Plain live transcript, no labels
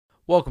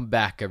Welcome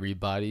back,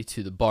 everybody,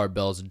 to the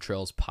Barbells and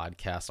Trails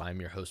podcast. I'm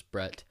your host,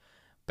 Brett,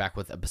 back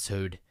with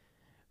episode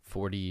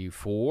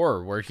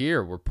 44. We're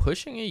here. We're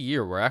pushing a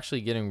year. We're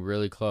actually getting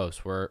really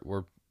close.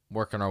 We're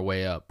working our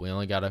way up. We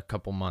only got a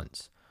couple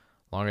months.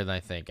 Longer than I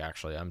think,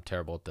 actually. I'm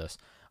terrible at this.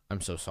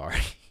 I'm so sorry.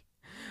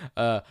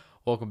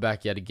 Welcome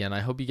back yet again.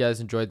 I hope you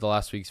guys enjoyed the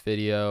last week's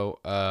video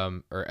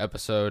or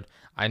episode.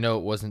 I know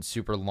it wasn't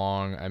super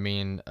long. I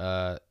mean,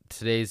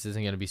 today's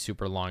isn't going to be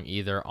super long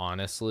either,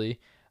 honestly.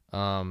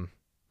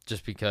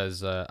 Just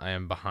because I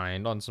am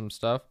behind on some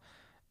stuff,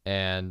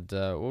 and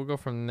we'll go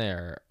from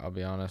there. I'll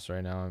be honest,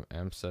 right now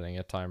I'm setting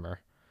a timer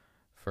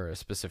for a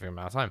specific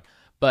amount of time,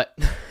 but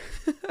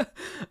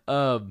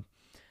I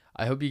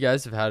hope you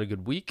guys have had a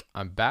good week.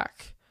 I'm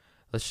back.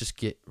 Let's just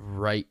get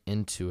right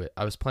into it.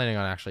 I was planning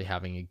on actually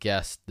having a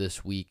guest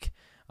this week.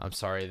 I'm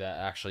sorry that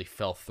actually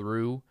fell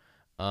through.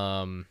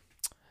 My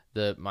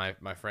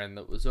friend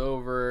that was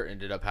over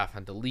ended up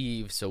having to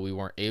leave, so we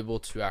weren't able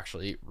to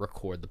actually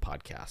record the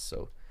podcast.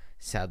 So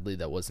sadly,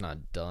 that was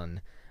not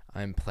done.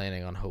 I'm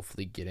planning on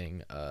hopefully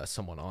getting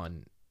someone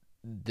on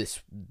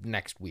this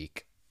next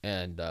week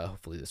and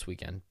hopefully this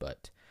weekend.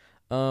 But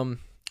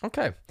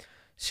okay,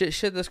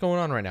 shit that's going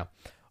on right now.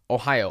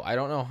 Ohio. I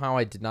don't know how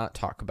I did not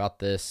talk about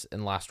this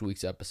in last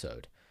week's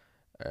episode.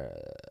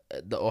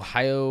 The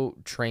Ohio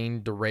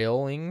train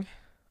derailing.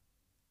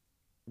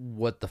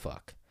 What the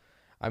fuck?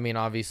 I mean,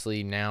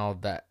 obviously now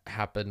that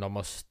happened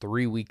almost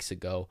 3 weeks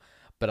ago.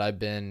 But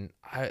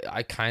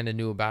I kind of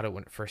knew about it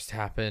when it first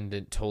happened.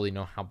 Didn't totally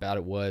know how bad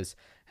it was.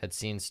 Had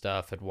seen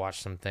stuff, had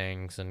watched some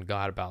things, and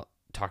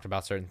talked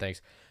about certain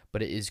things.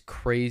 But it is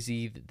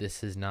crazy that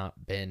this has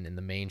not been in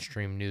the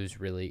mainstream news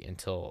really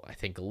until I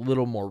think a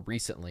little more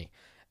recently.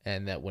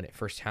 And that when it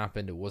first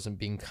happened, it wasn't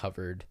being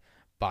covered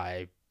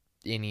by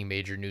any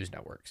major news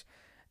networks.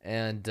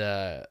 And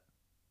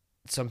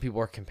some people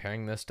are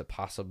comparing this to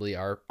possibly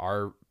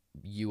our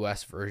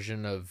U.S.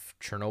 version of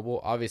Chernobyl.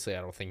 Obviously,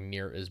 I don't think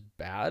near as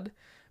bad,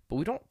 but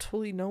we don't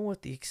totally know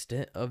what the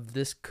extent of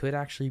this could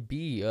actually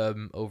be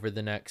over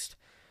the next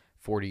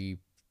 40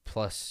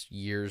 plus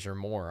years or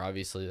more.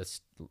 Obviously,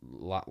 that's a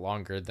lot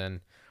longer than,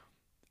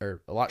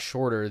 or a lot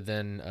shorter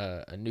than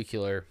a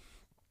nuclear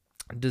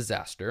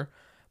disaster.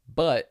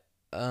 But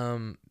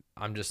I'm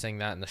just saying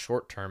that in the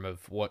short term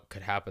of what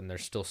could happen.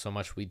 There's still so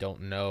much we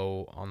don't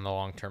know on the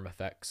long-term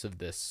effects of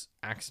this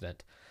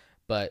accident.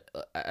 But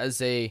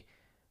as a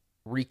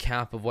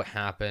recap of what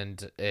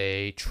happened,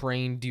 a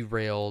train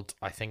derailed,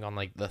 I think on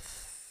like the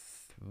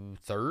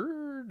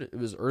 3rd, it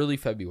was early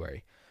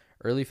February,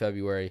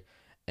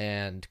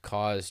 and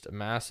caused a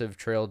massive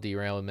trail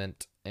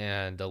derailment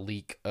and a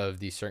leak of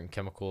these certain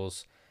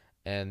chemicals.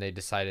 And they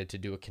decided to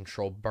do a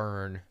controlled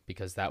burn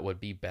because that would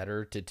be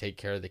better to take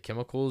care of the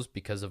chemicals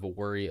because of a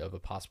worry of a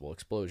possible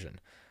explosion.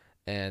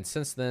 And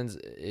since then,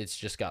 it's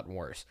just gotten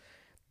worse.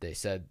 They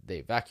said they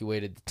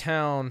evacuated the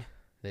town.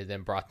 They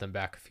then brought them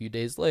back a few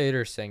days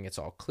later saying it's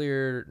all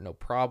clear, no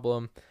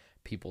problem.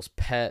 People's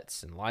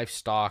pets and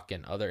livestock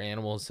and other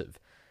animals have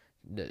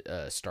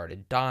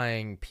started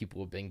dying.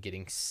 People have been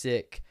getting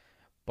sick,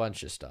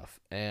 bunch of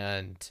stuff.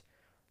 And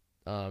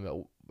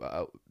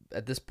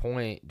at this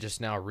point,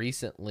 just now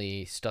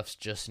recently, stuff's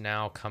just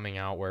now coming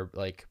out where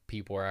like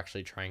people are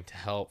actually trying to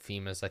help.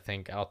 FEMA's, I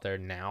think, out there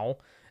now,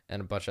 and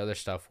a bunch of other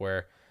stuff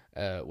where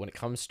when it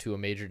comes to a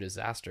major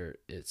disaster,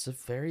 it's a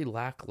very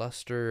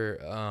lackluster,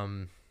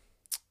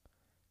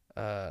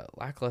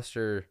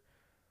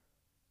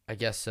 I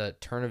guess,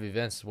 turn of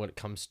events when it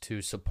comes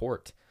to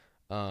support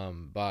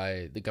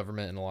by the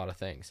government and a lot of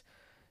things.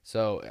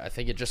 So I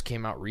think it just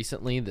came out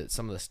recently that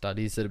some of the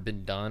studies that have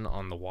been done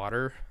on the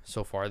water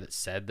so far that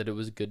said that it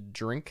was a good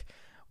drink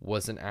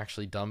wasn't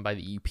actually done by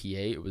the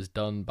EPA. It was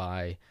done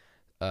by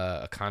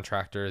a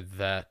contractor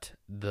that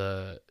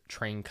the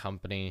train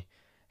company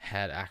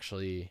had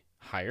actually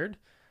hired.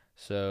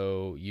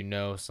 So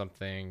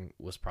something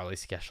was probably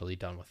sketchily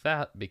done with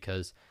that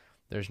because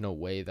there's no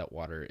way that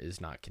water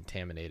is not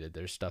contaminated.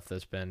 There's stuff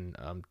that's been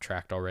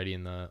tracked already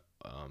in the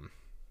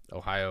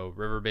Ohio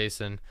River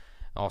Basin.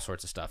 All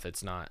sorts of stuff.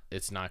 It's not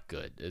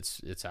good.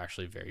 It's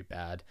actually very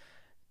bad,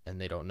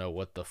 and they don't know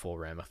what the full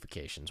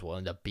ramifications will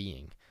end up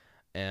being.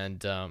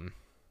 And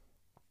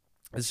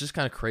it's just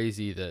kind of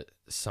crazy that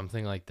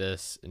something like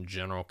this in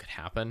general could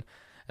happen,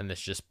 and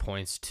this just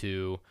points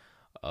to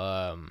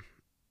an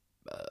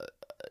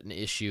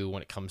issue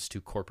when it comes to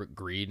corporate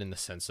greed, in the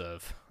sense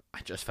of, I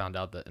just found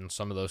out that in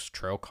some of those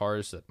trail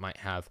cars that might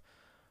have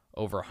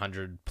over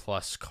 100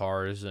 plus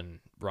cars and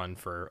run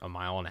for a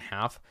mile and a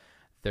half,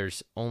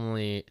 there's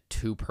only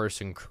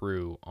 2-person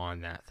crew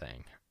on that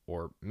thing,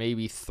 or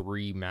maybe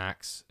 3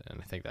 max. And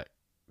I think that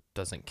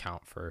doesn't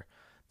count for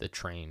the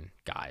train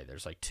guy.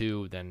 There's like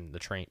 2, then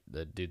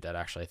the dude that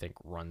actually I think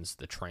runs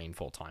the train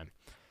full time,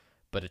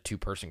 but a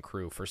 2-person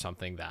crew for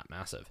something that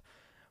massive,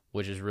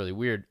 which is really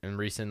weird. And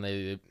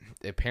recently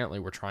they apparently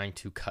were trying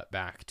to cut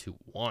back to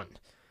 1.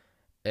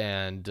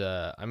 And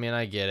I mean,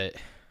 I get it.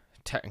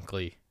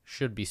 Technically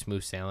should be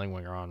smooth sailing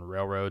when you're on a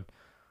railroad.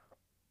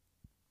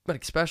 But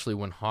especially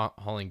when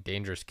hauling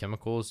dangerous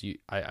chemicals,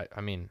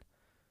 I mean,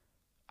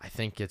 I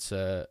think it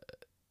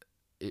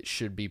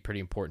should be pretty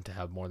important to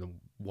have more than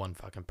one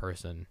fucking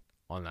person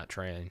on that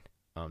train,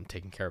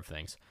 taking care of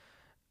things.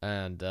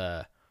 And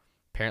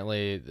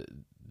apparently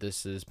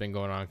this has been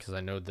going on because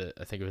I know that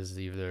I think it was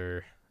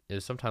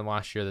sometime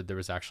last year that there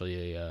was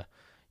actually a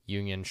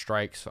union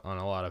strikes on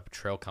a lot of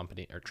train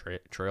companies,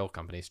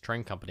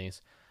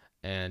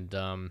 and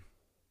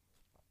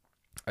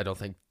I don't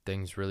think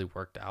things really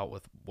worked out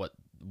with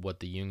what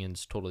the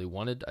unions totally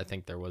wanted. I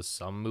think there was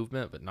some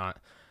movement, but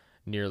not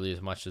nearly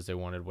as much as they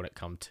wanted when it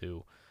come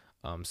to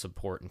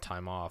support and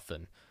time off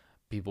and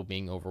people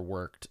being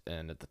overworked.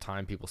 And at the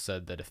time, people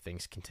said that if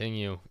things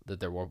continue, that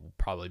there will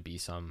probably be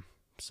some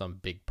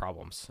big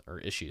problems or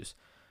issues.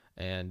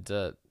 And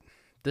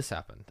this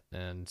happened.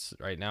 And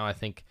right now, I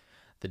think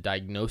the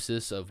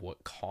diagnosis of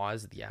what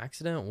caused the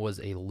accident was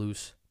a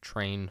loose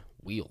train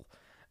wheel.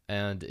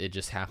 And it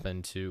just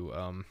happened to,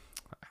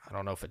 I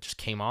don't know if it just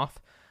came off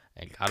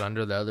and got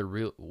under the other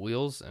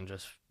wheels and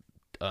just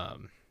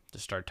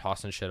started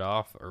tossing shit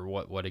off, or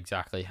what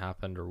exactly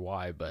happened or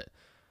why. But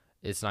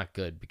it's not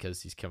good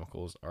because these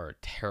chemicals are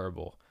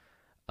terrible.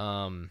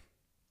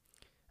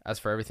 As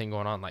for everything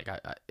going on, like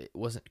it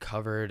wasn't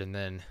covered, and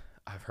then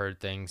I've heard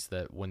things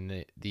that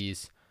when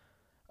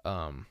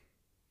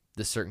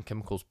the certain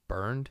chemicals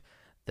burned,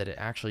 that it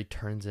actually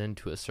turns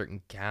into a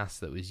certain gas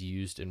that was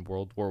used in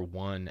World War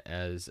I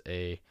as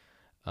a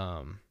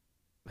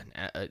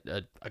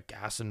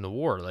gas in the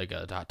war, like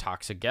a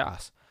toxic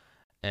gas,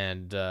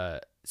 and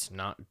it's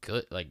not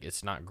good. Like,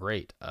 it's not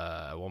great.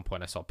 At one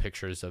point, I saw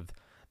pictures of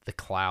the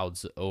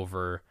clouds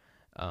over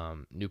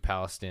New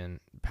Palestine,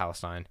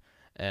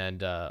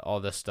 and all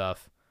this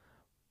stuff,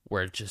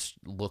 where it just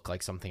looked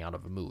like something out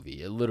of a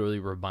movie. It literally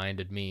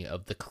reminded me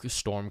of the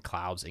storm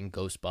clouds in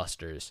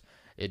Ghostbusters.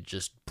 It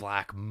just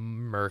black,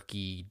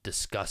 murky,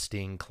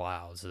 disgusting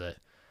clouds that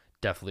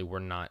definitely were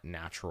not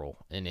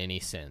natural in any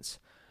sense.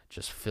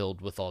 Just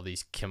filled with all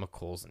these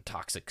chemicals and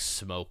toxic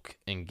smoke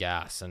and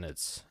gas, and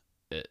it's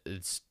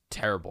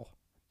terrible.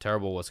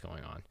 Terrible what's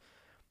going on.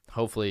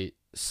 Hopefully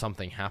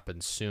something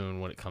happens soon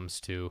when it comes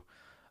to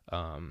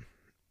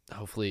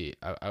hopefully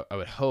I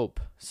would hope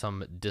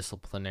some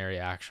disciplinary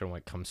action when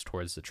it comes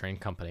towards the train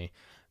company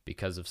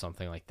because of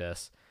something like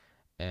this,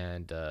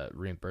 and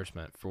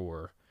reimbursement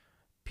for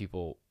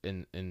people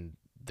in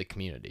the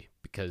community,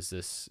 because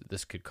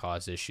this could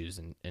cause issues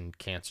in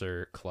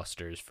cancer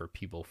clusters for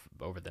people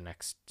over the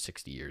next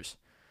 60 years.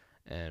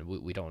 And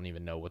we don't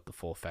even know what the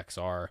full effects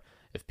are,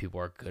 if people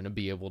are going to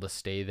be able to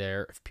stay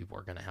there, if people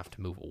are going to have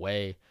to move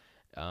away.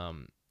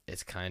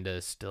 It's kind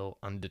of still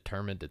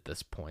undetermined at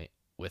this point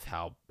with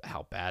how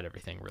bad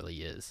everything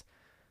really is.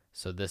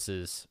 So this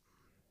is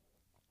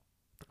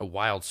a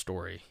wild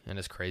story, and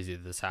it's crazy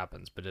that this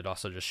happens, but it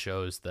also just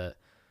shows that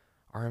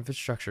our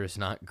infrastructure is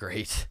not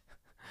great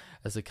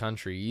as a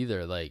country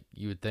either. Like,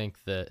 you would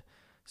think that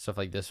stuff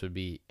like this would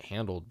be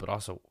handled, but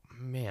also,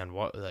 man,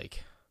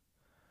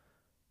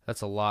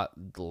 that's a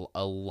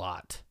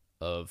lot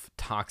of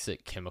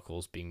toxic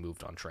chemicals being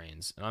moved on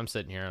trains. And I'm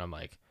sitting here and I'm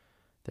like,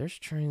 there's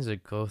trains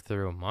that go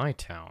through my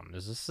town.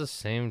 Is this the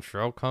same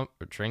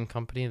train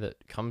company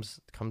that comes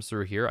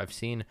through here? I've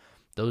seen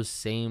those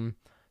same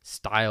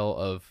style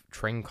of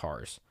train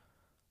cars.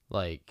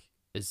 Like,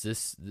 is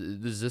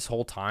this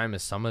whole time,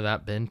 has some of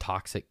that been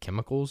toxic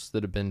chemicals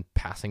that have been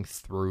passing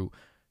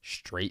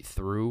straight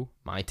through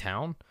my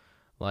town?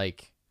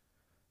 Like,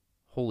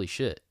 holy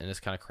shit. And it's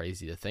kind of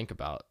crazy to think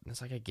about. And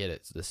it's like, I get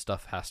it. This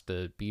stuff has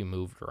to be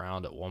moved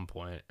around at one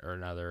point or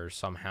another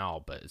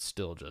somehow, but it's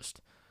still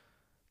just,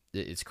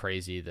 it's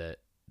crazy that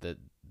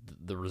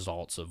the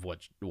results of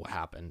what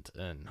happened,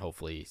 and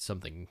hopefully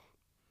something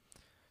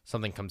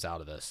comes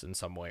out of this in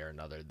some way or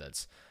another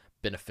that's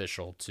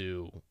beneficial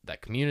to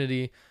that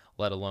community,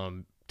 let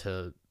alone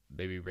to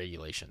maybe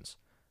regulations,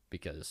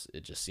 because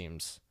it just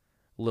seems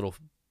a little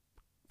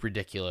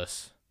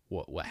ridiculous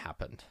what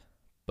happened.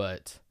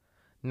 But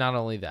not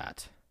only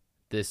that,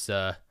 this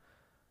in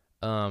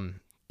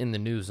the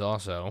news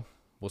also,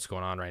 what's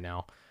going on right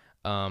now,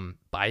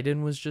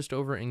 Biden was just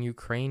over in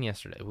Ukraine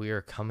yesterday. We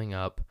are coming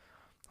up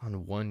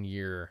on 1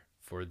 year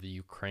for the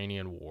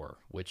Ukrainian war,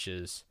 which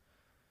is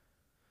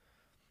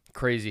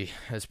crazy.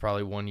 It's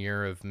probably 1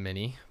 year of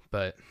many,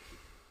 but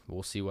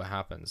we'll see what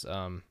happens.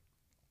 I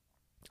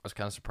was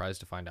kind of surprised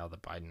to find out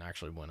that Biden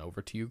actually went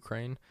over to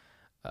Ukraine.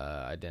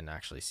 I didn't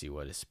actually see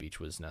what his speech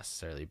was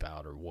necessarily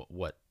about, or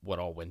what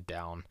all went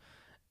down.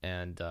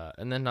 And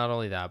then not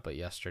only that, but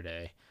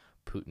yesterday,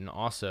 Putin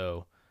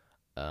also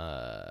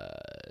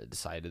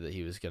decided that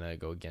he was going to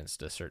go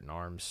against a certain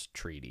arms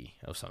treaty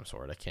of some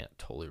sort. I can't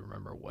totally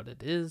remember what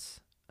it is.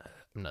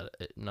 I'm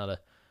not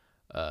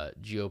a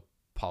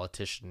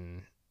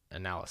geopolitician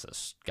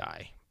analysis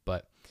guy,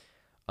 but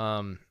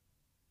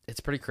it's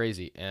pretty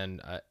crazy,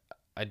 and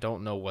I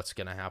don't know what's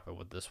going to happen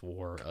with this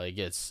war. Like,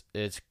 it's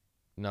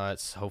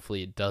nuts.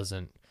 Hopefully it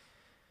doesn't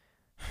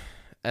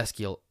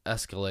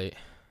escalate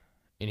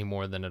any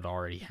more than it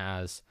already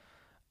has.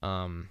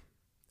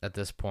 At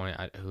this point,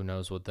 who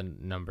knows what the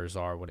numbers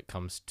are when it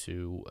comes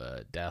to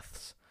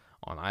deaths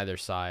on either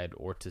side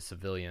or to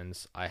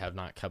civilians. I have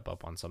not kept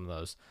up on some of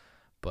those,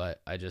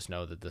 but I just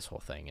know that this whole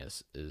thing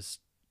is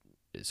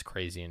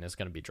crazy and is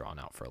going to be drawn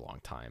out for a long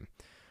time.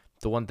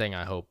 The one thing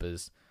I hope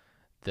is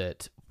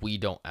that we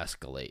don't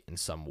escalate in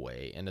some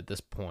way. And at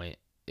this point,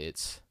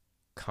 it's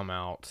come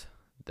out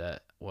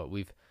that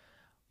the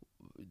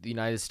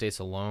United States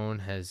alone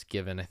has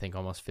given, I think,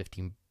 almost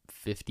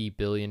 $50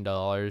 billion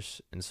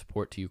in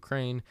support to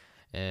Ukraine,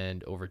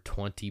 and over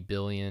 $20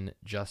 billion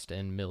just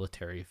in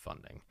military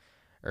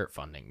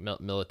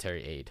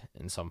military aid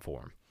in some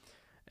form.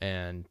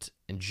 And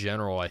in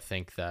general, I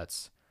think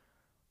that's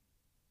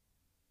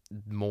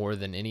more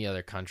than any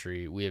other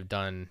country. We have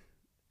done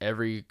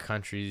every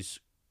country's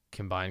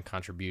combined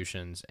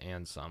contributions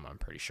and some, I'm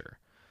pretty sure.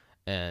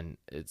 And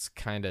it's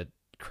kind of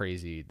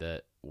crazy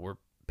that we're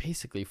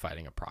basically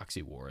fighting a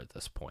proxy war at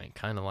this point.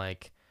 Kind of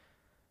like,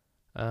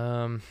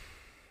 I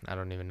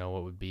don't even know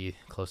what would be the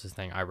closest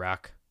thing.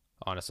 Iraq,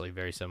 honestly,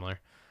 very similar.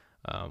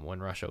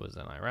 When Russia was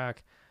in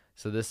Iraq.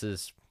 So this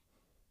is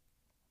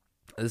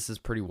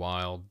pretty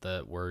wild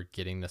that we're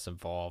getting this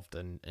involved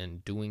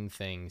and doing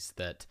things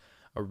that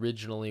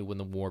originally, when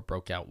the war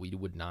broke out, we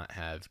would not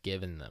have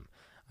given them.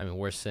 I mean,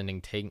 we're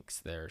sending tanks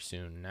there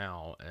soon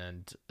now,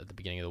 and at the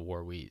beginning of the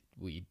war, we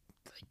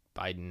like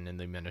Biden and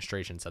the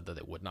administration said that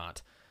they would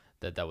not,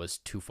 that was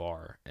too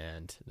far,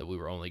 and that we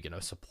were only going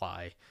to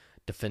supply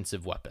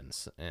defensive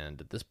weapons.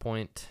 And at this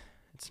point,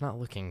 it's not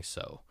looking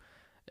so,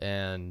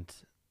 and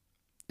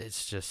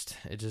it's just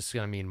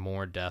going to mean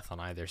more death on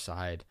either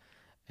side.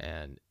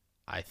 And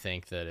I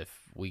think that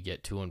if we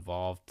get too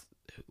involved,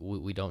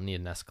 we don't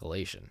need an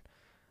escalation.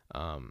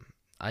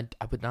 I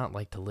would not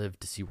like to live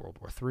to see World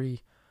War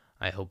III.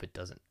 I hope it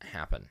doesn't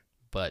happen.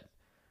 But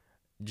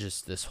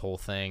just this whole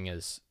thing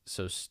is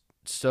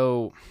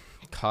so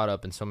caught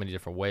up in so many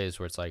different ways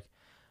where it's like,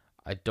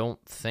 I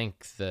don't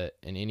think that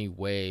in any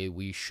way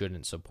we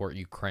shouldn't support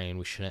Ukraine.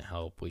 We shouldn't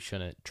help. We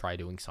shouldn't try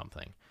doing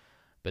something.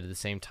 But at the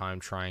same time,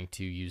 trying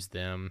to use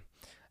them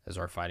as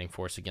our fighting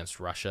force against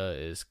Russia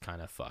is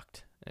kind of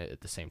fucked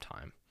at the same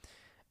time.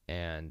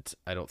 And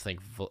I don't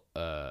think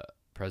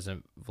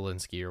President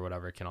Zelensky or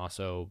whatever can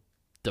also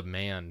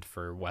demand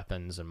for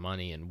weapons and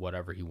money and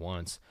whatever he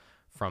wants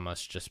from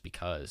us just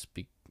because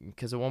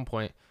at one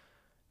point,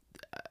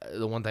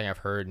 the one thing I've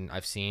heard and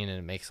I've seen, and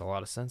it makes a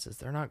lot of sense, is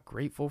they're not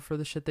grateful for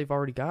the shit they've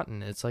already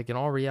gotten. It's like, in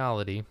all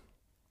reality,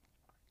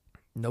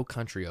 no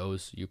country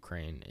owes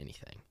Ukraine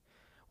anything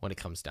when it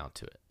comes down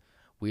to it.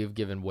 We have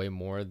given way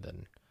more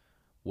than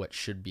what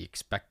should be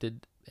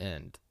expected,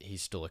 and he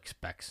still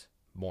expects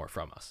more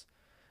from us.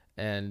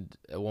 And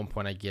at one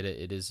point, I get it.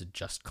 It is a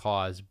just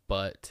cause,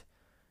 but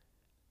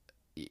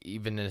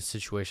even in a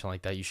situation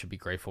like that, you should be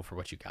grateful for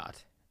what you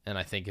got. And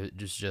I think it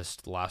was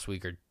just last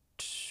week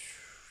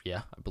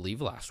I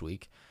believe last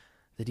week,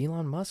 that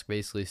Elon Musk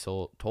basically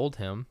told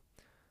him,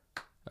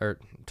 or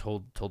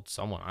told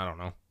someone, I don't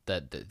know,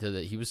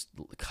 that he was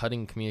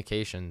cutting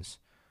communication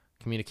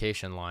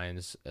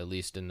lines, at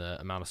least in the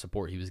amount of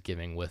support he was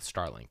giving with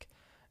Starlink.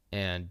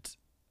 And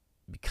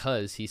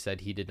because he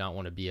said he did not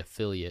want to be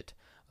affiliate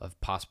of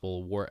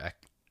possible war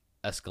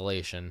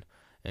escalation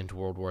into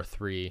World War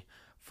III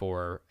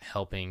for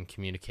helping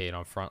communicate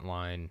on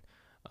frontline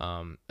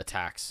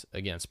attacks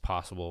against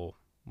possible,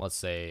 let's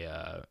say,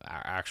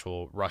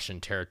 actual Russian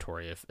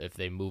territory if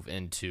they move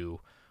into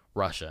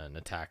Russia and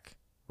attack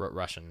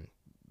Russian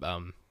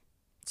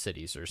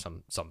cities or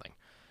something,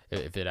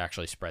 if it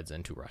actually spreads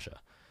into Russia.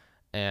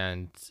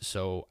 And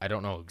so I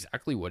don't know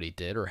exactly what he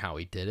did or how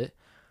he did it,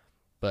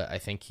 but I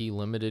think he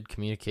limited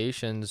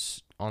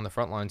communications on the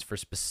front lines for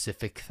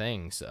specific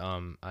things.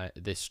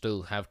 They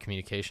still have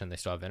communication, they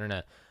still have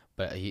internet,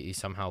 but he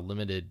somehow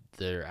limited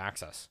their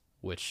access,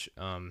 which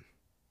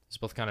is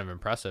both kind of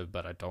impressive,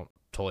 but I don't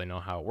totally know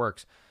how it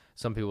works.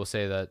 Some people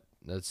say that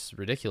that's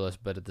ridiculous,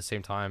 but at the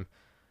same time,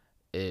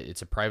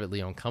 it's a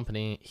privately owned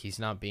company. He's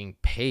not being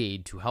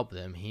paid to help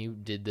them. He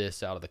did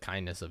this out of the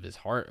kindness of his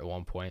heart at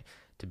one point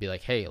to be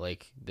like, hey,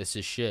 like, this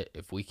is shit.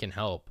 If we can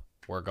help,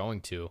 we're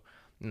going to.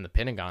 And the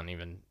Pentagon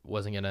even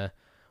wasn't gonna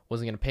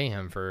pay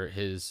him for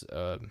his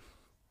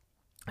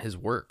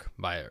work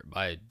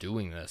by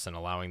doing this and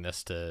allowing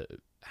this to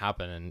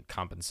happen and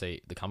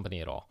compensate the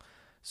company at all.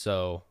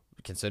 So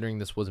considering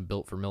this wasn't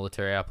built for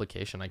military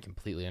application, I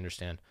completely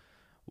understand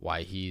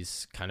why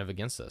he's kind of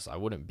against this. I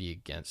wouldn't be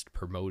against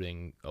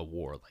promoting a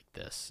war like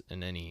this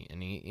in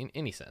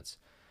any sense.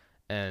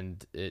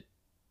 And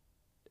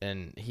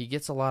he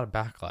gets a lot of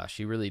backlash.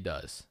 He really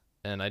does.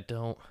 And I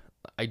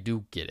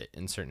do get it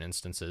in certain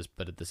instances,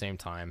 but at the same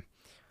time,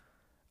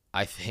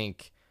 I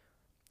think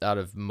out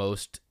of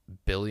most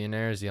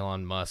billionaires,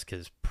 Elon Musk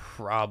has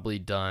probably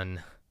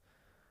done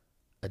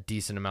a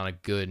decent amount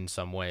of good in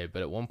some way.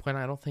 But at one point,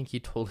 I don't think he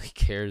totally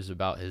cares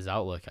about his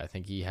outlook. I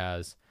think he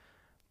has,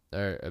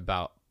 or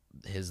about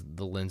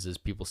the lenses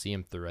people see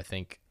him through. I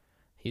think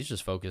he's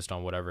just focused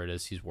on whatever it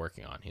is he's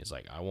working on. He's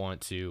like, I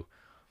want to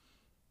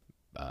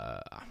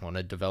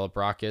develop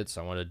rockets.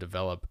 I want to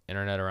develop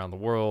internet around the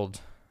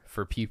world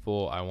for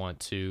people. I want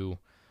to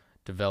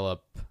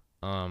develop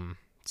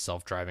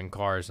self-driving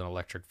cars and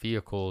electric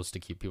vehicles to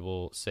keep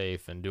people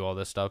safe and do all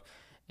this stuff.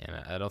 And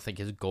I don't think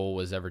his goal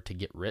was ever to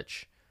get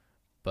rich,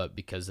 but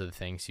because of the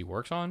things he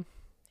works on,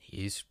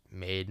 he's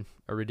made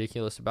a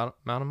ridiculous amount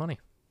of money.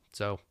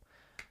 So,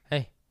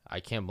 hey, I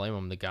can't blame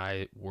him. The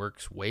guy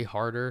works way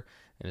harder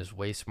and is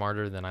way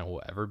smarter than I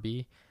will ever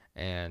be.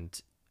 And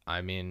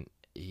I mean,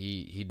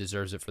 he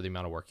deserves it for the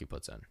amount of work he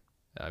puts in.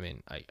 I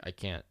mean, I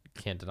can't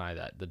deny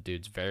that. The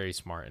dude's very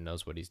smart and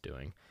knows what he's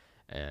doing.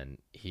 And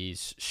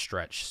he's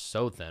stretched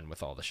so thin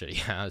with all the shit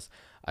he has.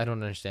 I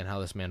don't understand how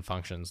this man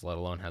functions, let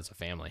alone has a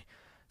family.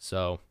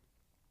 So,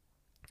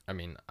 I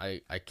mean,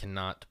 I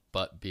cannot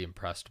but be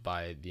impressed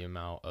by the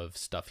amount of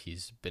stuff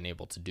he's been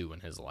able to do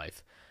in his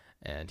life.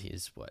 And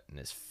he's, in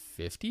his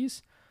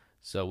 50s?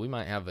 So we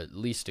might have at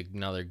least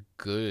another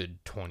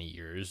good 20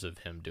 years of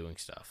him doing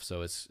stuff.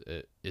 So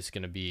it's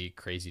going to be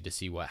crazy to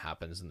see what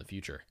happens in the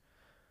future.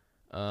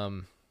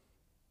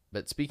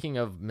 But speaking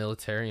of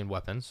military and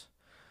weapons,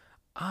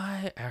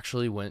 I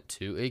actually went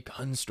to a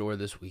gun store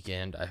this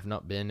weekend. I have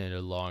not been in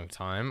a long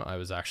time. I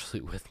was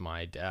actually with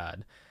my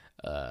dad.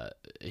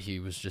 He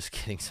was just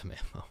getting some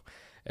ammo,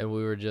 and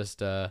we were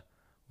just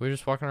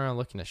walking around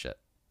looking at shit,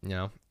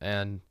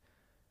 and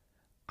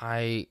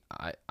I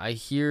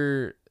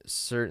hear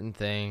certain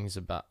things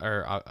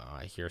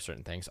I hear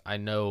certain things. I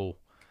know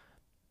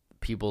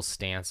people's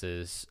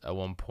stances at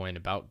one point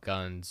about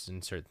guns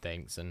and certain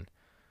things, and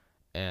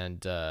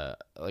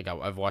like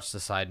I've watched the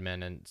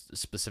Sidemen, and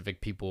specific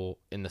people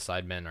in the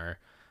Sidemen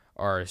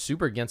are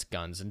super against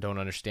guns and don't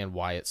understand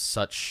why it's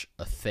such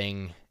a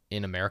thing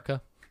in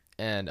America.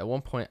 And at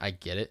one point, I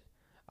get it.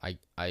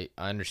 I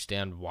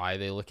understand why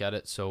they look at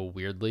it so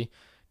weirdly,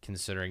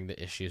 considering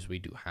the issues we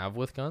do have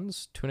with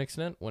guns to an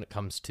extent when it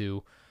comes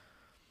to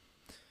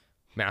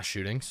mass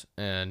shootings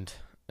and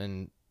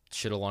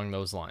shit along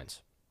those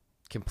lines.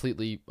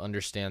 Completely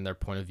understand their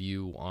point of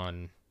view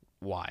on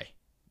why.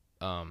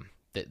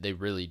 They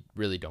really,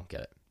 really don't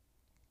get it.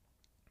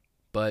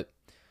 But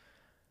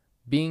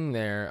being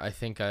there, I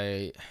think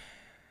I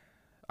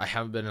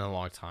haven't been in a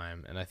long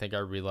time, and I think I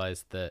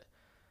realized that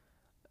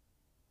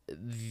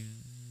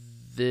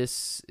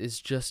this is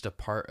just a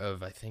part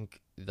of, I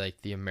think,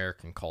 like the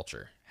American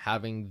culture,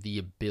 having the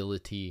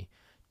ability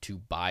to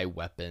buy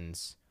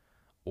weapons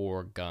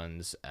or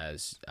guns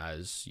as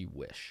you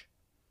wish,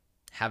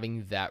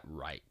 having that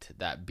right,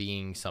 that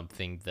being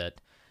something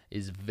that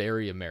is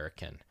very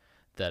American,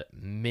 that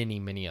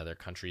many other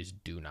countries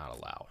do not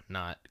allow,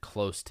 not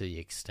close to the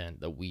extent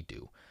that we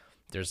do.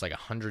 There's like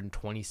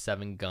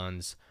 127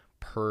 guns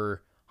per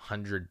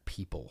 100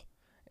 people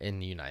in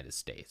the United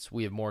States.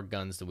 We have more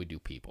guns than we do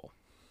people.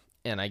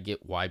 And I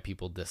get why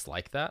people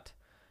dislike that.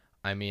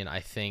 I mean,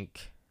 I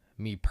think,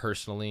 me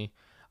personally,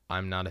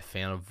 I'm not a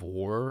fan of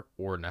war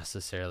or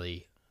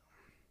necessarily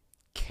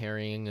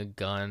carrying a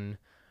gun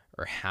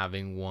or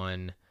having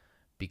one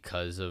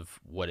because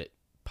of what it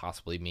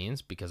possibly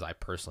means, because I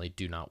personally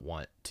do not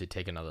want to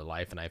take another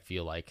life. And I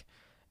feel like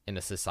in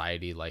a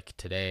society like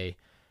today,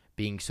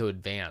 being so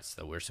advanced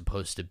that we're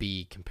supposed to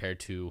be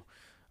compared to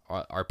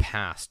our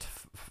past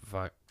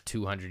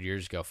 200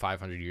 years ago,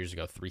 500 years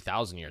ago,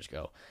 3,000 years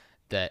ago,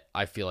 that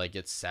I feel like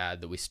it's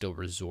sad that we still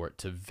resort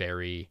to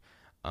very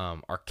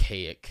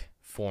archaic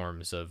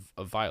forms of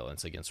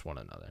violence against one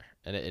another.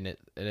 And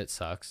it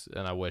sucks,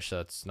 and I wish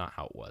that's not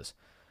how it was.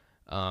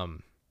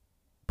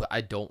 But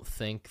I don't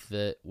think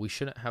that we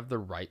shouldn't have the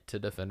right to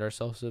defend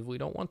ourselves if we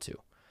don't want to,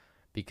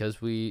 because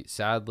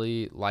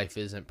sadly, life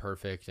isn't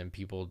perfect and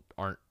people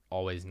aren't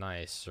always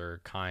nice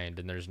or kind,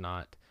 and there's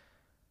not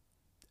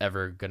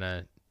ever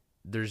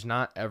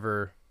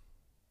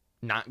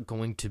not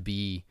going to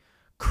be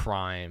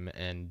crime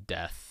and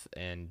death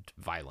and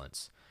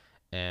violence.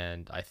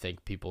 And I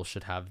think people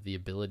should have the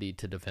ability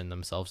to defend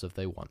themselves if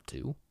they want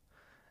to.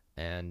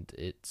 And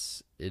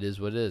it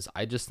is what it is.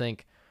 I just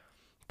think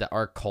that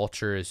our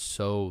culture is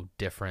so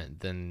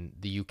different than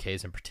the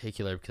UK's in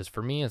particular, because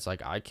for me, it's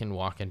like I can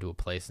walk into a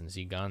place and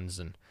see guns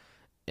and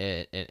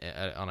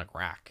on a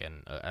rack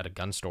and at a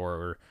gun store,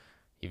 or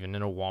even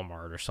in a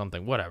Walmart or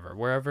something, whatever,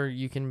 wherever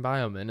you can buy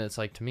them. And it's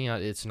like, to me,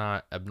 it's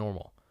not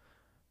abnormal.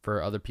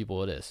 For other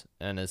people, it is.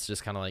 And it's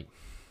just kind of like,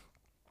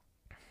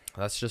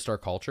 that's just our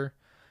culture.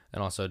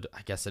 And also,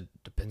 I guess it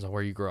depends on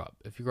where you grow up.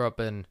 If you grow up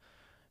in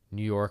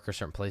New York or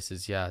certain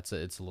places, yeah, it's a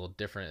little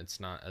different. It's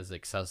not as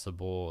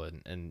accessible,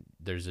 and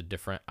there's a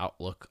different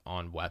outlook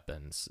on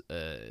weapons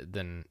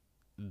than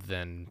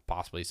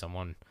possibly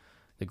someone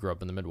that grew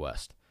up in the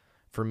Midwest.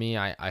 For me,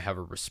 I have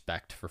a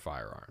respect for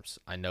firearms.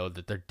 I know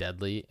that they're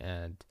deadly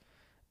and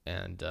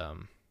that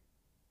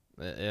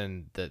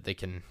they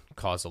can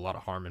cause a lot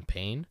of harm and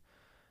pain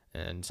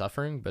and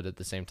suffering, but at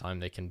the same time,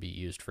 they can be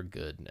used for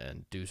good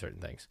and do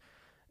certain things.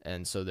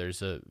 And so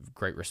there's a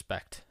great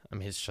respect. I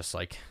mean, it's just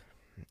like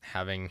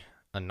having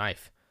a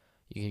knife.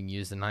 You can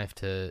use the knife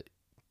to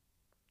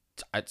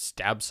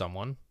stab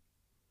someone.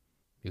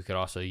 You could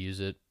also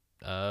use it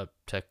to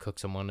cook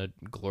someone a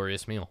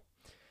glorious meal.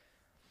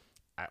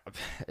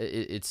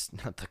 It's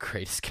not the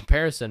greatest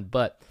comparison,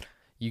 but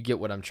you get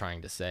what I'm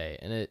trying to say.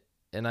 And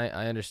and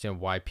I understand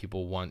why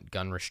people want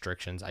gun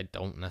restrictions. I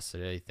don't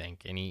necessarily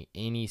think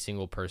any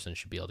single person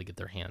should be able to get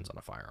their hands on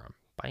a firearm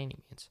by any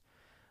means.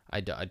 I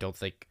don't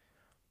think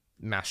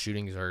mass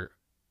shootings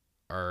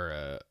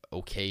are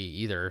okay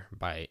either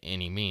by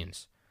any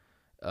means.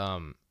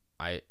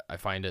 I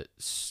find it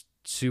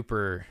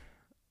super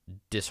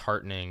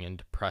disheartening and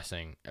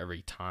depressing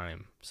every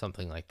time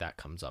something like that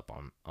comes up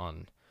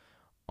on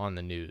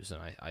the news,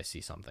 and I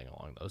see something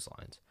along those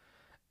lines.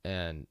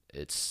 And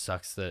it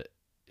sucks that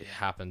it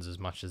happens as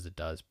much as it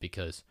does,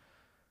 because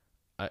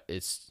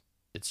it's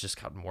just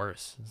gotten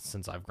worse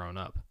since I've grown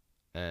up,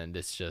 and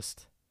it's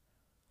just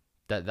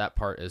that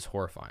part is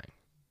horrifying.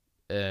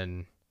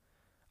 And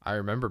I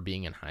remember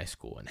being in high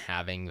school and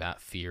having that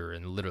fear,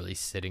 and literally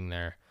sitting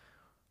there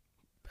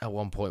at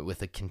one point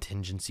with a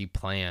contingency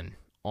plan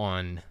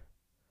on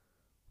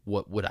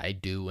what would I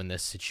do in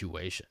this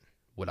situation.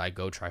 Would I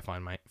go try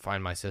find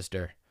my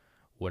sister?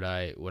 Would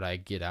I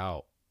get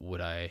out? What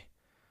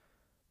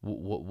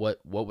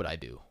would I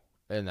do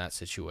in that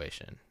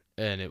situation?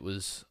 And it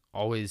was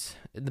always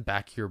in the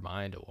back of your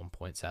mind at one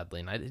point, sadly.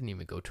 And I didn't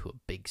even go to a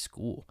big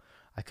school.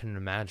 I couldn't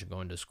imagine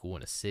going to school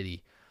in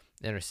a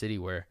inner city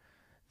where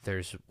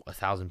there's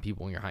 1,000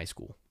 people in your high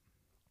school,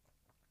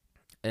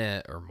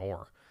 or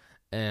more.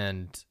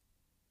 And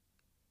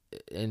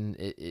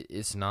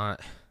it's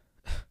not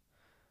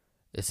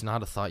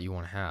a thought you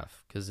want to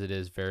have, because it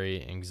is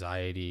very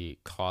anxiety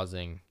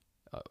causing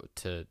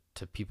to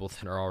people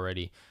that are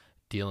already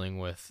dealing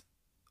with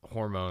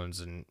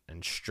hormones and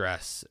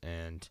stress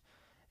and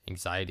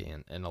anxiety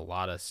and a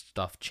lot of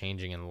stuff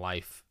changing in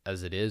life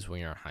as it is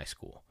when you're in high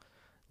school,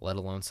 let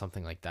alone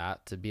something like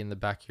that to be in the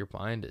back of your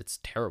mind. It's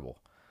terrible.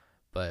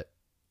 But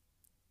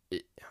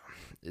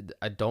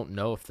I don't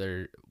know if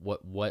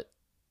what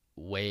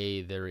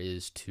way there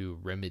is to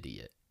remedy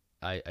it.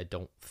 I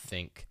don't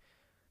think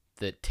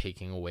that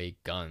taking away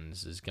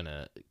guns is going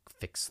to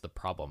fix the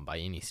problem by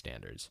any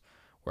standards,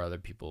 where other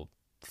people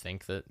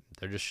think that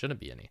there just shouldn't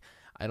be any.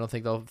 I don't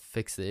think they'll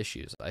fix the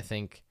issues. I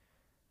think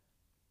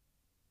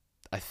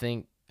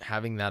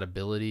having that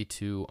ability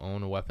to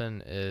own a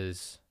weapon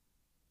is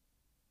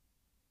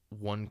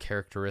one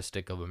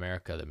characteristic of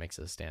America that makes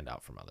us stand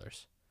out from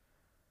others.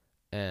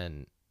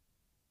 And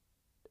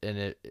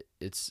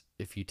it's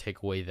if you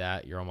take away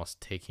that, you're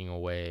almost taking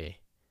away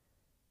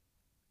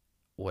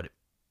what it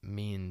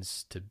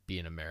means to be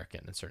an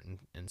American in certain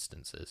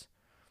instances.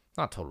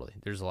 Not totally.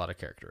 There's a lot of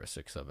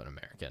characteristics of an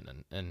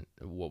American and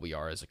what we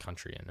are as a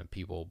country and a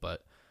people,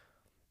 but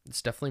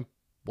it's definitely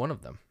one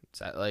of them.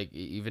 It's like,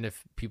 even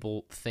if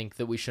people think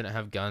that we shouldn't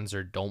have guns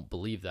or don't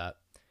believe that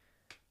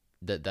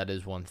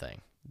is one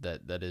thing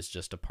that is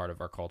just a part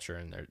of our culture,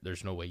 and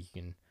there's no way you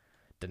can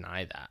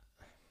deny that.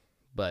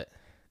 But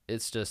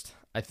it's just,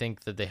 I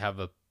think that they have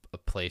a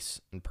place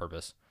and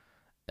purpose,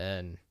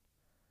 and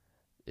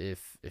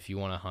if you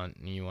want to hunt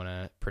and you want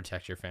to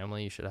protect your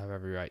family, you should have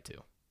every right to.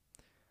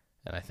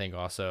 And I think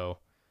also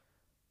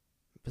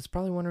it's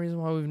probably one reason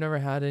why we've never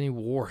had any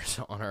wars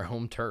on our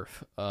home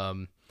turf,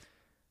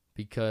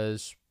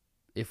 because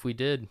if we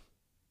did,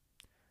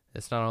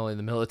 it's not only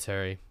the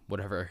military,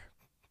 whatever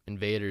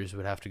invaders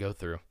would have to go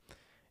through,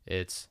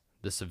 it's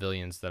the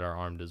civilians that are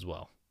armed as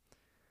well.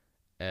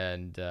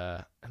 And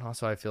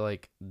also I feel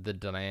like the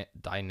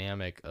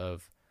dynamic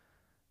of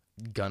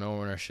gun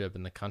ownership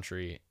in the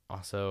country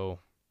also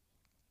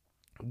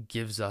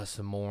gives us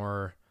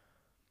more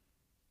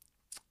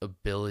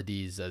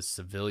abilities as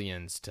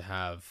civilians to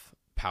have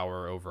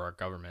power over our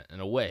government in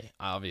a way.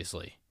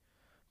 Obviously,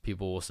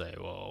 people will say,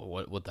 well,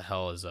 what the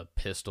hell is a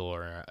pistol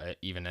or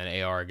even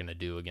an AR going to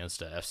do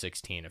against a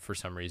F-16 if for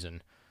some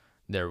reason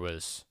there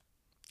was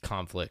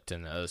conflict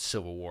in a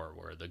civil war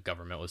where the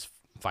government was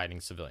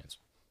fighting civilians?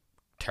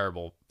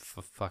 Terrible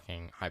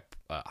fucking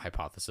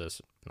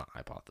hypothesis. Not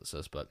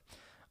hypothesis, but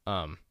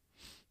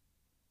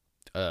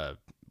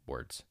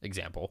words.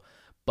 Example.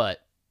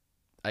 But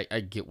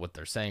I get what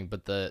they're saying,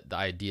 but the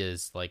idea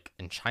is, like,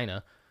 in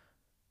China,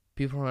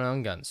 people don't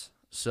own guns.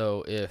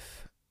 So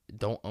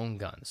don't own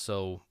guns.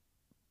 So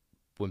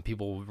when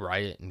people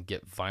riot and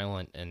get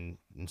violent and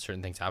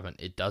certain things happen,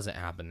 it doesn't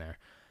happen there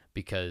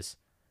because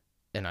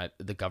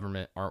the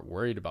government aren't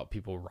worried about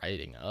people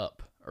rioting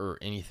up or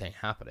anything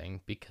happening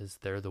because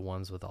they're the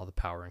ones with all the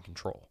power and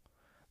control.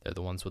 They're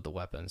the ones with the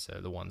weapons.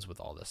 They're the ones with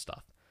all this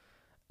stuff.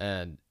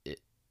 And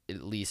it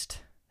at least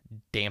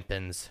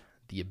dampens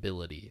the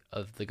ability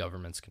of the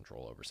government's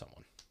control over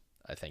someone,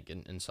 I think,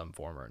 in some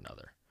form or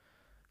another.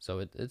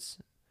 So it's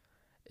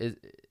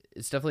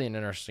definitely an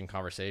interesting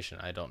conversation.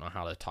 I don't know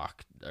how to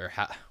talk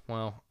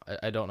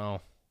I don't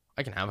know.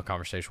 I can have a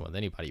conversation with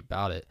anybody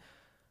about it,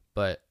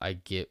 but I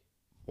get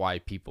why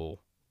people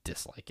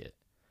dislike it.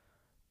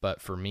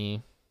 But for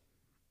me,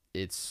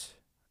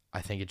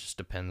 I think it just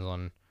depends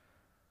on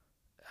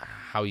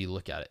how you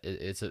look at it.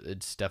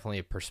 It's definitely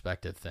a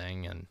perspective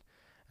thing, and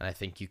I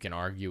think you can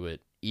argue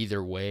it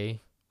either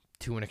way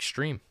to an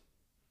extreme.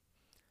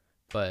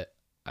 But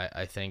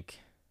I think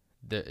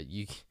that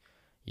you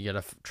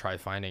gotta try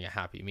finding a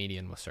happy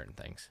median with certain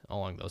things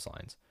along those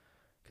lines,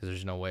 because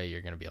there's no way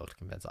you're gonna be able to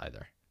convince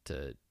either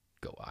to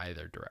go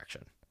either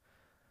direction.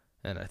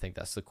 And I think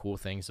that's the cool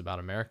things about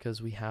America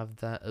is we have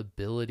that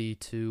ability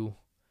to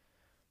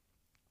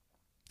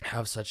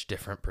have such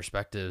different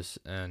perspectives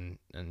and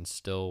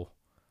still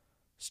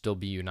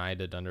be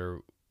united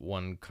under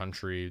one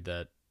country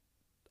that,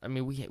 I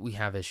mean, we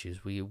have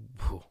issues. We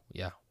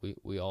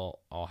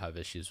all have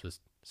issues with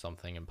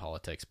something in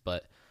politics,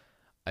 but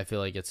I feel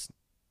like it's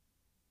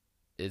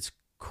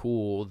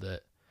cool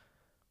that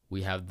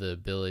we have the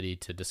ability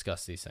to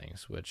discuss these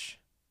things, which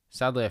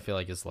sadly I feel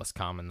like is less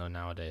common though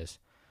nowadays.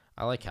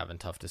 I like having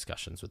tough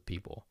discussions with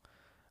people.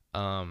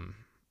 I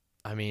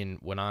mean,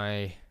 when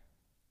I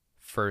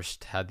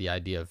first had the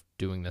idea of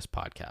doing this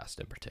podcast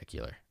in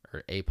particular,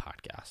 or a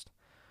podcast,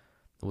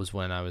 was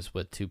when I was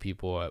with two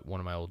people at one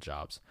of my old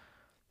jobs.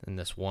 And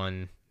this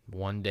one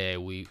day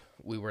we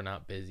were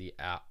not busy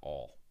at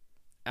all.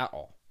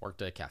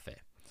 Worked at a cafe.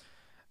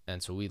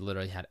 And so we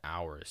literally had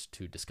hours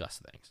to discuss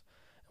things.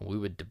 And we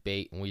would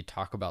debate and we'd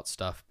talk about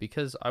stuff,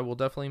 because I will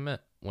definitely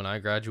admit, when I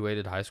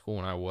graduated high school,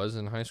 when I was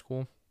in high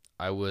school,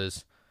 I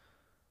was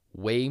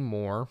way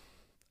more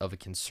of a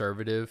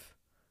conservative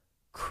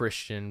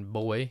Christian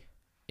boy,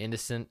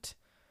 innocent,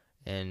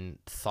 and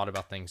thought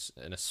about things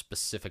in a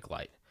specific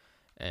light.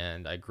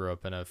 And I grew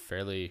up in a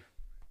fairly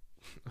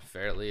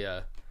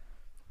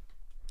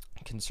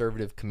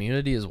conservative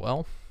community as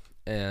well.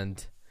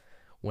 And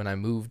when I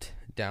moved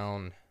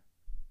down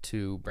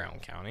to Brown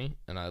County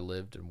and I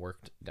lived and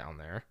worked down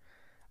there,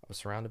 I was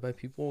surrounded by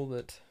people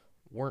that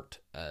weren't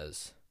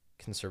as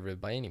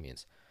conservative by any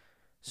means.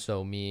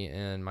 So me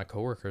and my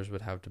coworkers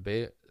would have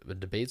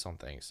debates on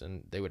things,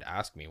 and they would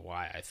ask me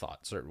why I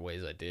thought certain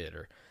ways I did,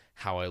 or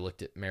how I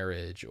looked at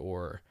marriage,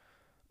 or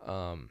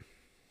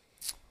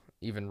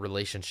even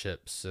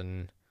relationships,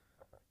 and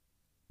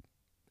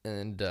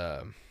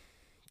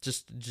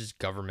just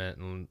government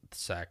and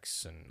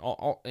sex and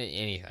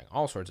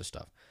all sorts of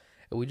stuff.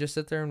 And we just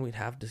sit there and we'd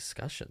have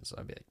discussions.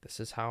 I'd be like, this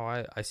is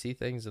how I see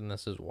things, and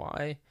this is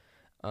why.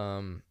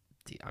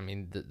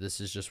 This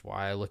is just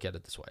why I look at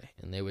it this way.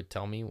 And they would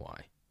tell me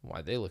why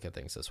they look at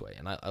things this way.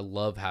 And I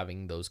love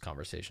having those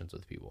conversations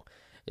with people.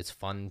 It's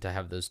fun to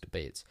have those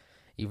debates,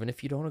 even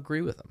if you don't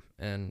agree with them.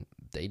 And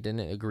they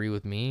didn't agree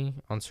with me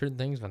on certain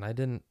things, and I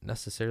didn't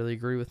necessarily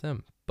agree with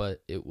them.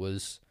 But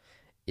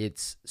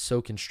it's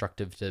so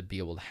constructive to be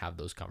able to have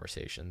those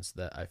conversations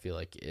that I feel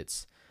like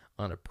it's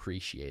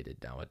unappreciated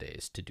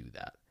nowadays to do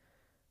that.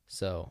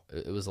 So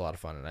it was a lot of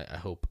fun, and I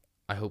hope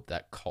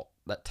that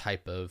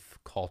type of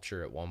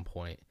culture at one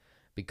point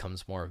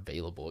becomes more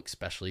available,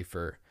 especially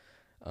for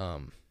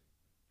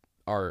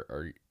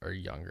our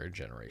younger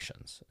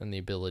generations, and the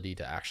ability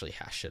to actually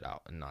hash it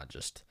out and not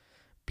just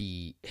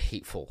be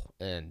hateful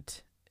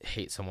and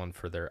hate someone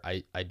for their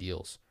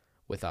ideals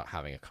without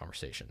having a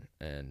conversation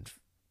and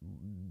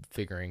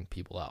figuring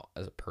people out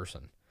as a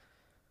person.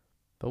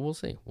 But we'll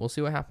see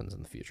what happens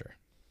in the future.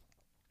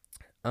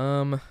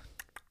 Not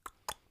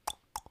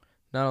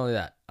only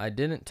that, I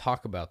didn't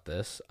talk about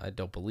this, I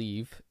don't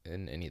believe,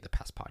 in any of the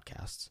past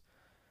podcasts,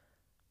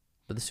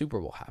 but the Super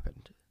Bowl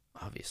happened,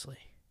 obviously.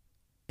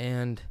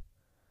 And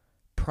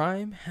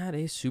Prime had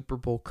a Super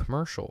Bowl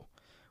commercial,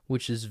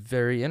 which is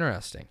very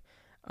interesting.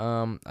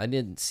 I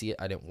didn't see it.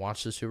 I didn't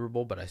watch the Super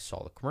Bowl, but I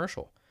saw the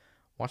commercial.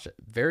 Watch it.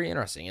 Very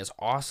interesting. It's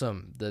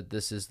awesome that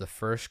this is the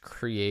first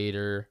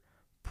creator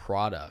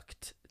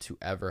product to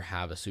ever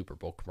have a Super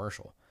Bowl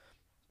commercial.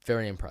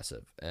 Very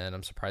impressive. And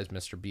I'm surprised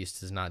Mr.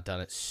 Beast has not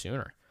done it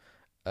sooner.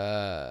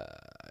 It's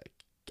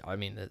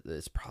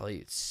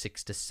probably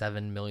 $6 to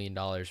 $7 million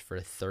for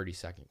a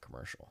 30-second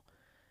commercial.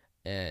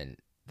 And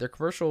their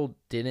commercial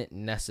didn't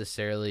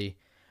necessarily,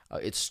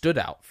 it stood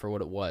out for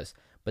what it was.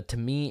 But to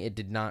me, it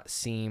did not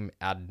seem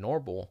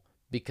abnormal,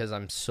 because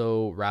I'm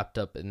so wrapped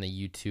up in the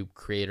YouTube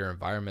creator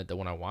environment that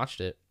when I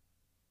watched it,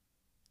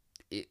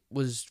 it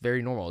was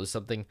very normal. It was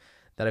something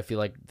that I feel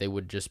like they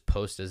would just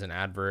post as an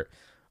advert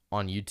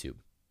on YouTube.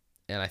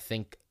 And I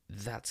think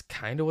that's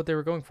kind of what they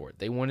were going for.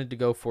 They wanted to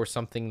go for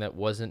something that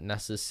wasn't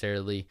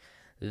necessarily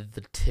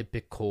the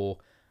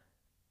typical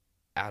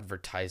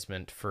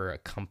advertisement for a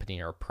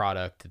company or a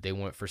product. They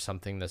went for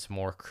something that's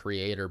more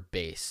creator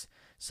based,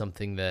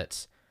 something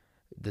that's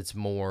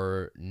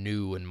more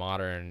new and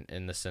modern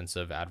in the sense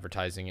of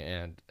advertising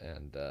and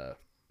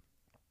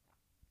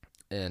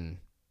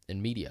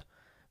media,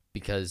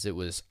 because it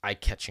was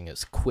eye-catching. It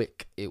was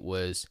quick. It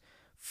was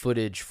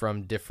footage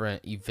from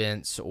different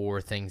events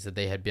or things that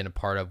they had been a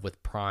part of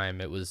with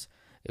Prime. It was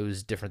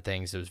different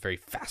things. It was very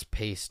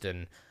fast-paced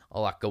and a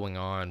lot going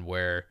on,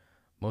 where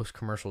most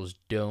commercials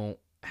don't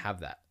have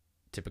that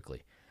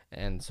typically.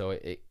 And so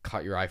it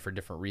caught your eye for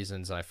different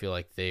reasons, and I feel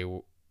like they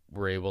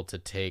were able to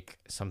take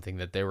something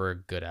that they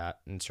were good at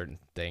in certain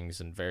things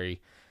and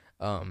very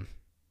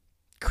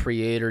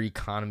creator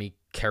economy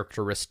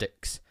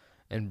characteristics,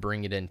 and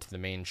bring it into the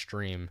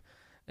mainstream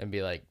and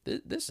be like,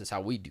 this is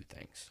how we do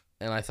things.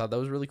 And I thought that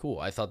was really cool.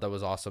 I thought that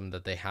was awesome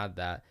that they had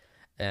that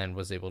and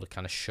was able to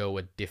kind of show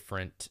a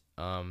different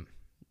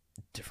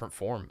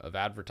form of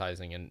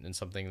advertising and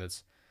something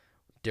that's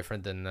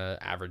different than the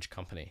average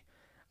company.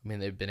 I mean,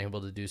 they've been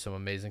able to do some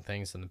amazing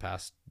things in the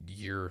past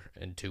year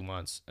and 2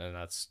 months, and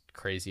that's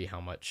crazy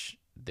how much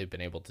they've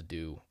been able to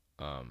do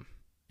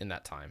in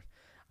that time.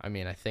 I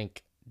mean, I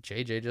think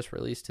JJ just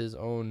released his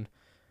own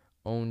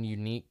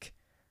unique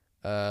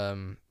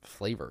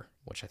flavor,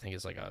 which I think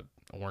is like a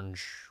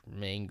orange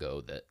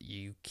mango that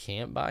you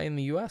can't buy in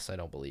the US, I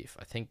don't believe.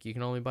 I think you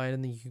can only buy it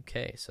in the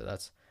UK, so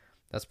that's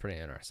pretty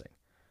interesting.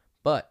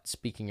 But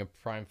speaking of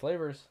prime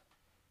flavors,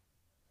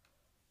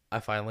 I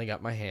finally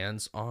got my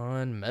hands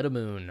on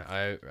Metamoon.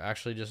 I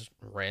actually just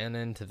ran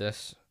into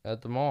this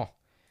at the mall.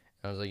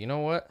 And I was like, you know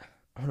what?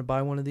 I'm gonna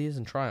buy one of these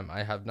and try them.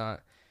 I have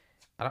not.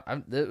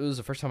 It was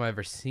the first time I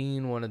ever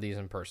seen one of these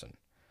in person,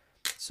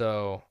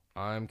 so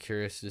I'm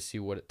curious to see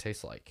what it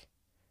tastes like.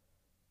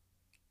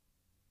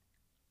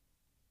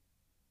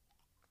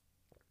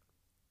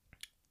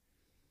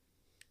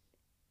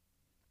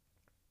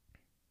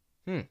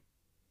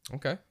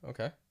 Okay.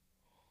 Okay.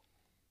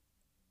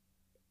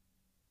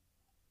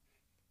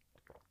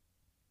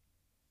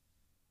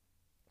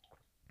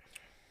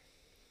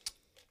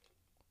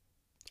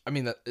 I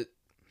mean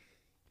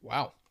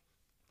wow,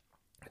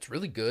 it's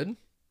really good.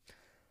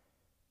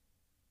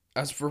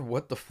 As for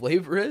what the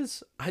flavor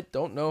is, I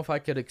don't know if I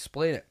could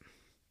explain it.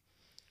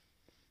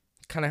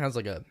 It kind of has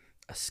like a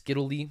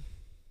skittly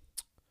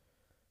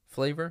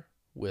flavor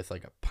with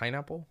like a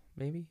pineapple,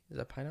 maybe. Is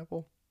that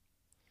pineapple?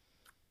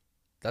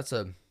 That's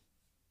a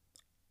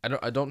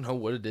I don't know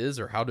what it is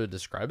or how to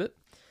describe it,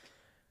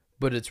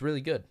 but it's really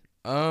good.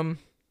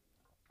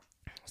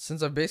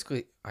 Since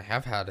I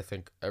have had, I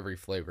think, every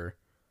flavor.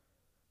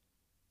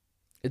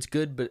 It's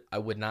good, but I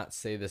would not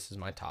say this is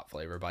my top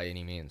flavor by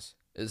any means.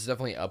 It's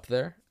definitely up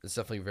there. It's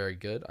definitely very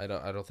good. I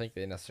don't think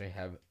they necessarily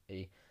have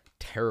a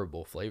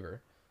terrible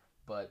flavor,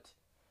 but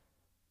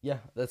yeah,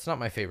 that's not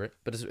my favorite,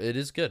 but it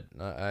is good.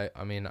 I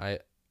mean, I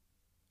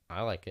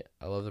like it.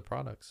 I love the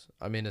products.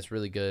 I mean, it's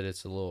really good.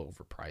 It's a little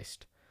overpriced,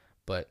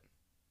 but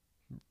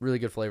really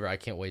good flavor. I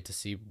can't wait to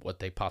see what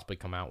they possibly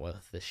come out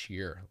with this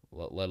year,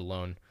 let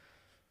alone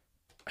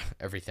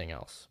everything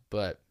else.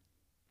 But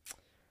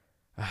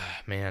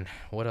man,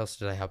 what else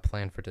did I have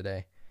planned for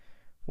today?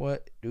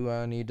 What do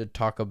I need to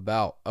talk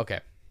about?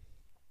 Okay,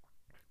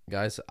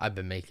 guys, I've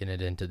been making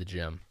it into the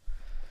gym.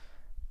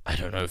 I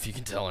don't know if you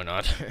can tell or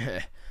not.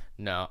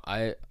 No,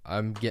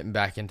 I'm getting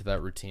back into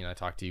that routine. I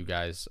talked to you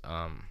guys.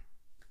 I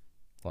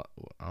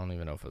don't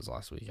even know if it was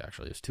last week.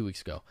 Actually, it was 2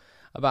 weeks ago,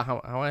 about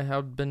how I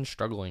have been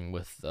struggling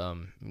with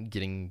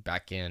getting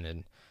back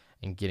in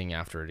and getting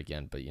after it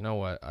again. But you know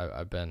what?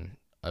 I've been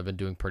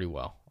doing pretty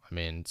well. I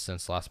mean,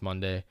 since last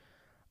Monday,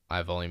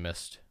 I've only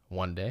missed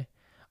one day.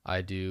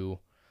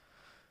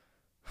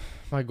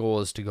 My goal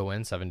is to go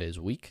in 7 days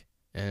a week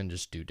and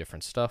just do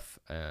different stuff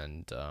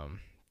and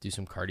do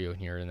some cardio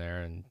here and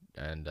there. And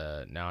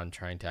now I'm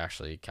trying to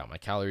actually count my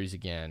calories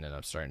again, and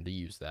I'm starting to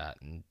use that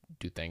and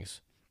do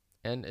things.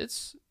 And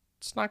it's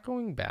not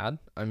going bad.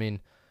 I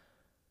mean,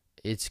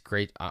 it's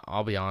great.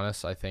 I'll be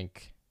honest. I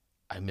think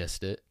I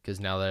missed it because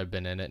now that I've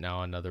been in it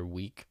now another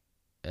week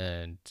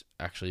and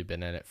actually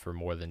been in it for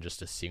more than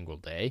just a single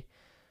day,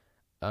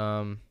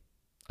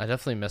 I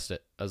definitely missed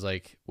it. I was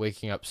like,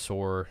 waking up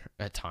sore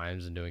at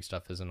times and doing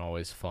stuff isn't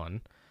always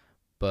fun,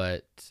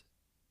 but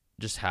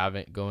just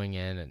going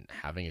in and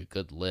having a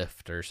good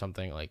lift or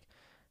something like,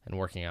 and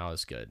working out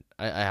is good.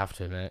 I have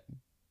to admit,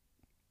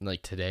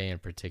 like today in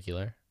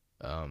particular,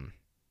 I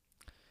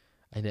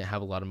didn't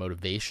have a lot of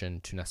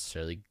motivation to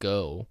necessarily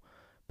go,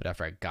 but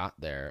after I got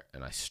there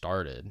and I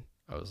started,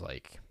 I was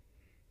like,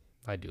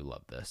 I do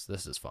love this.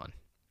 This is fun.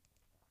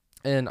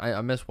 And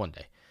I missed one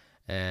day,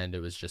 and it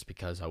was just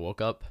because I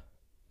woke up.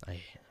 I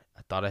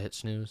thought I hit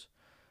snooze.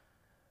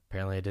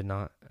 Apparently I did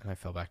not, and I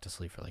fell back to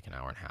sleep for like an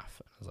hour and a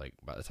half. I was like,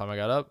 by the time I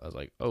got up, I was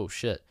like, oh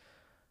shit.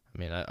 I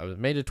mean, I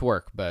made it to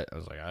work, but I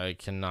was like, I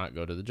cannot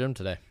go to the gym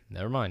today.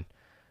 Never mind.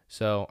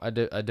 So I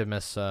did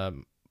miss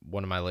one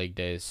of my leg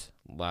days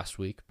last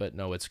week, but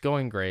no, it's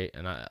going great,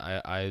 and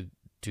I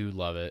do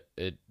love it.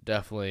 It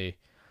definitely,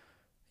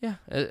 yeah.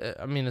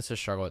 I mean, it's a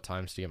struggle at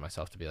times to get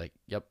myself to be like,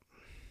 yep,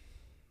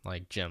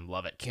 like gym,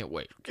 love it, can't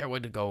wait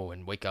to go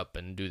and wake up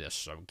and do this.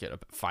 So get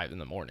up at 5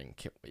 a.m,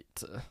 can't wait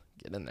to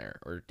get in there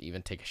or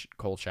even take a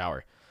cold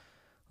shower.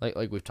 Like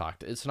we've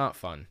talked, it's not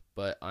fun,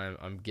 but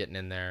I'm getting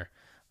in there.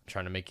 I'm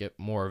trying to make it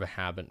more of a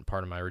habit and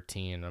part of my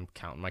routine. I'm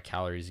counting my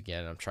calories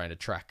again. I'm trying to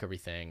track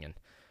everything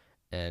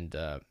and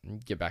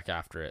get back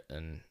after it.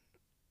 And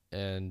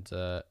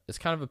it's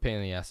kind of a pain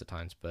in the ass at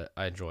times, but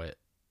I enjoy it.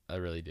 I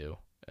really do.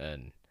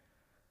 And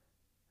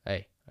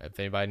hey, if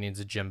anybody needs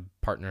a gym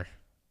partner,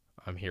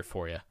 I'm here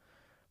for you.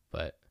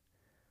 But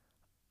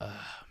man,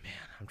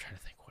 I'm trying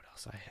to think what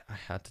else I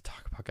had to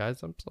talk about,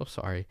 guys. I'm so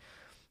sorry.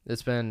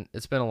 It's been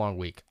a long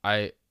week.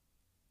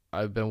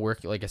 I've been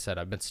working, like I said,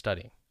 I've been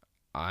studying.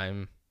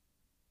 I'm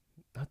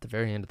at the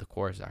very end of the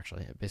course,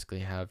 actually. I basically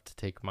have to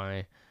take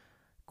my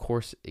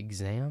course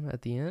exam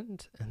at the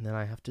end, and then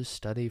I have to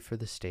study for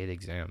the state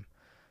exam.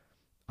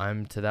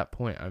 I'm to that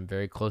point. I'm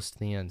very close to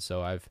the end,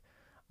 so I've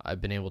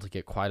been able to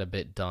get quite a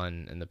bit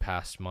done in the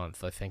past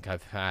month. I think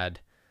I've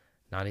had,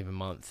 not even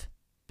month,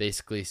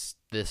 basically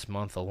this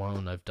month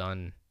alone, I've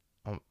done,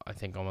 I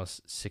think,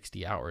 almost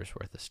 60 hours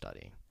worth of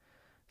studying.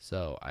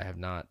 So I have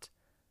not,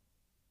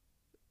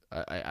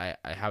 I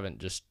haven't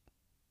just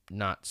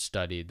not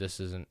studied. This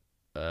isn't,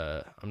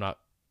 I'm not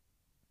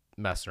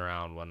messing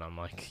around when I'm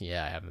like,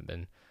 yeah, I haven't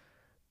been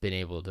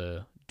able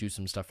to do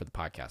some stuff for the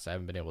podcast. I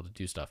haven't been able to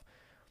do stuff.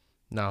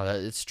 No,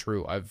 it's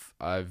true.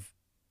 I've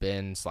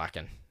been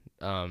slacking,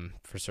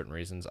 for certain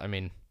reasons. I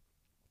mean,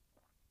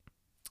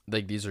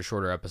 like, these are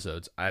shorter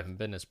episodes. I haven't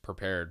been as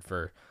prepared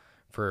for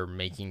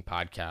making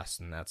podcasts,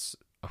 and that's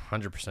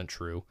 100%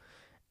 true.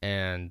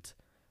 And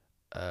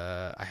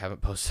I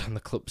haven't posted on the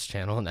Clips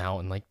channel now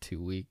in like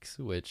 2 weeks,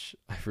 which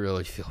I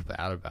really feel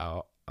bad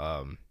about,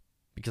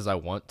 because I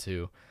want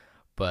to,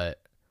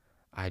 but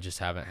I just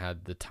haven't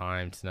had the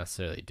time to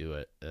necessarily do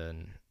it.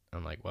 And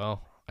I'm like,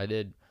 well, I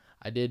did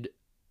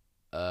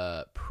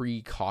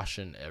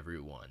precaution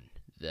everyone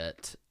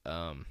that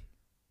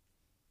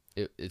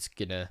it's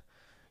gonna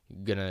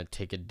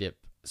take a dip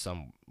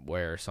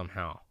somewhere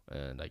somehow,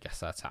 and I guess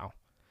that's how.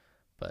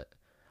 But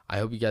I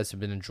hope you guys have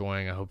been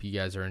enjoying. I hope you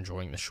guys are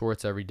enjoying the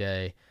shorts every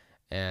day,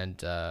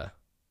 and I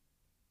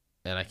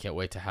can't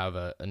wait to have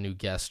a new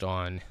guest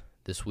on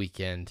this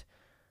weekend.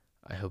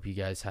 I hope you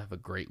guys have a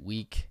great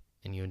week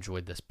and you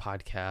enjoyed this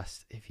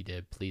podcast. If you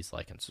did, please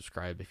like and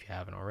subscribe if you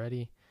haven't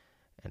already,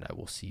 and I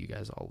will see you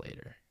guys all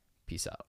later. Peace out.